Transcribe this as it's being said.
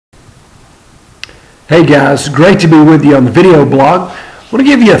Hey guys, great to be with you on the video blog. I want to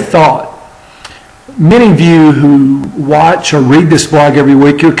give you a thought. Many of you who watch or read this blog every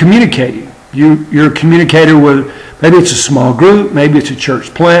week, you're communicating. You're a communicator with, maybe it's a small group, maybe it's a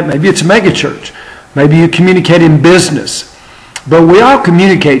church plant, maybe it's a mega church, maybe you communicate in business. But we all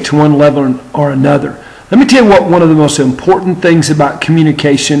communicate to one level or another. Let me tell you what one of the most important things about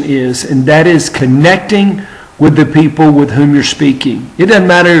communication is, and that is connecting with the people with whom you're speaking. It doesn't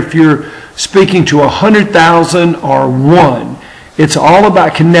matter if you're speaking to 100,000 or one. It's all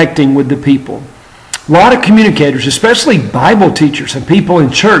about connecting with the people. A lot of communicators, especially Bible teachers and people in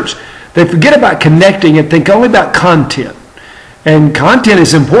church, they forget about connecting and think only about content. And content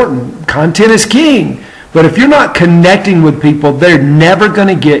is important. Content is king. But if you're not connecting with people, they're never going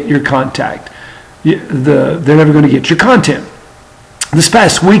to get your contact. They're never going to get your content. This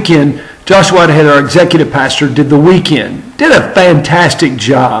past weekend, Josh Whitehead, our executive pastor, did the weekend. Did a fantastic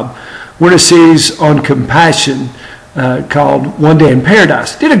job. We're in a series on compassion called One Day in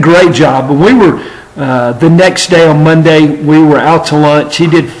Paradise. Did a great job. And we were, the next day on Monday, we were out to lunch. He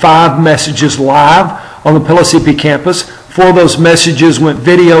did 5 messages live on the Pellissippi campus. 4 of those messages went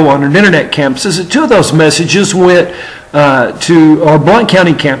video on an internet campuses. And 2 of those messages went to our Blount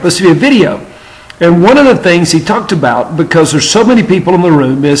County campus via video. And one of the things he talked about, because there's so many people in the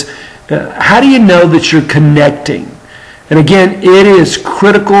room, is how do you know that you're connecting? And again, it is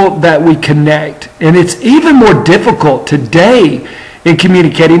critical that we connect. And it's even more difficult today in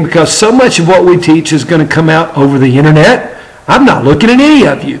communicating because so much of what we teach is going to come out over the internet. I'm not looking at any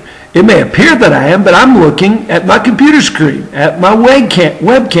of you. It may appear that I am, but I'm looking at my computer screen, at my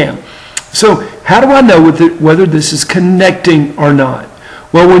webcam. So how do I know whether this is connecting or not?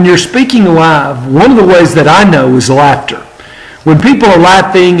 Well, when you're speaking live, one of the ways that I know is laughter. When people are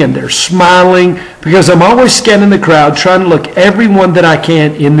laughing and they're smiling, because I'm always scanning the crowd, trying to look everyone that I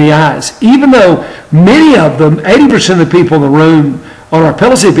can in the eyes. Even though many of them, 80% of the people in the room on our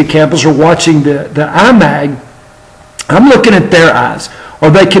Pellissippi campus are watching the iMag, I'm looking at their eyes.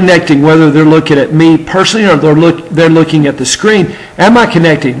 Are they connecting, whether they're looking at me personally or they're looking at the screen? Am I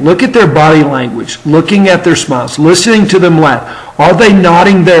connecting? Look at their body language, looking at their smiles, listening to them laugh. Are they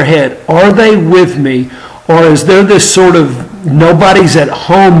nodding their head? Are they with me? Or is there this sort of nobody's at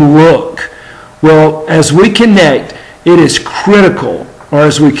home look? Well, as we connect, it is critical, or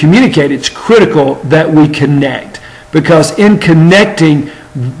as we communicate, it's critical that we connect. Because in connecting,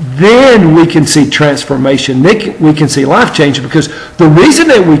 then we can see transformation. We can see life change, because the reason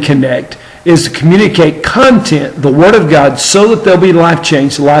that we connect is to communicate content, the Word of God, so that there'll be life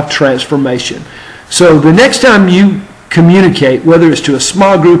change, life transformation. So the next time you communicate, whether it's to a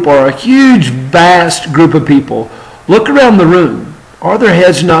small group or a huge, vast group of people, look around the room. Are their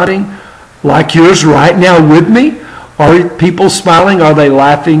heads nodding like yours right now with me? Are people smiling? Are they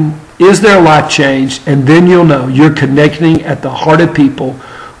laughing? Is there life change? And then you'll know you're connecting at the heart of people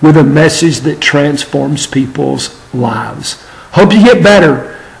with a message that transforms people's lives. Hope you get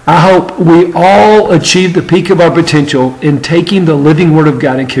better. I hope we all achieve the peak of our potential in taking the living Word of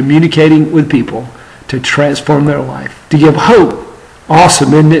God and communicating with people to transform their life, to give hope.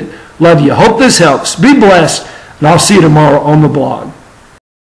 Awesome, isn't it? Love you. Hope this helps. Be blessed, and I'll see you tomorrow on the blog.